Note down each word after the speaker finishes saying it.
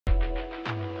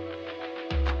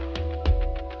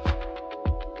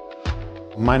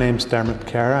My name's Dermot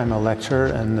Kerr. I'm a lecturer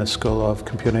in the School of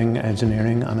Computing,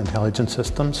 Engineering and Intelligent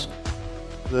Systems.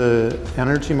 The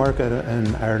energy market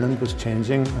in Ireland was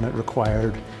changing and it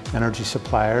required energy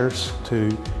suppliers to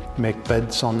make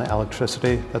bids on the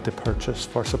electricity that they purchase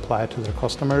for supply to their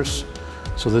customers.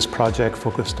 So this project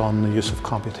focused on the use of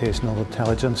computational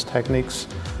intelligence techniques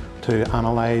to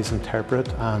analyse, interpret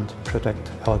and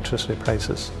predict electricity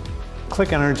prices.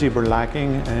 Click Energy were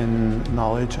lacking in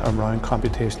knowledge around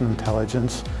computational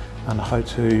intelligence and how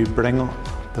to bring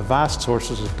the vast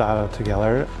sources of data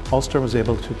together. Ulster was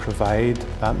able to provide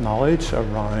that knowledge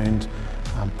around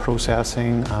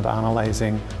processing and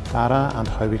analysing data and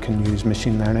how we can use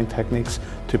machine learning techniques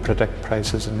to predict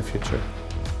prices in the future.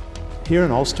 Here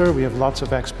in Ulster we have lots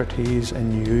of expertise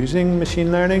in using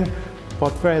machine learning,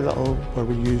 but very little where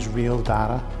we use real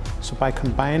data. So by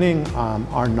combining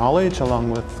our knowledge along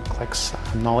with Click's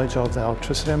knowledge of the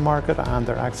electricity market and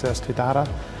their access to data,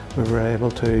 we were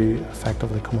able to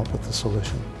effectively come up with the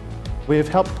solution. We have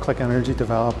helped Click Energy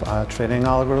develop a trading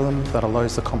algorithm that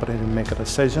allows the company to make a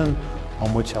decision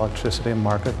on which electricity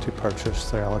market to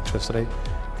purchase their electricity.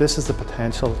 This has the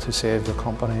potential to save the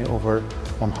company over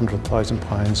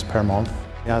 £100,000 per month.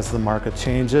 As the market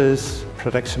changes,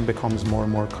 prediction becomes more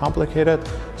and more complicated,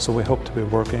 so we hope to be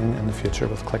working in the future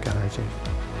with Click Energy.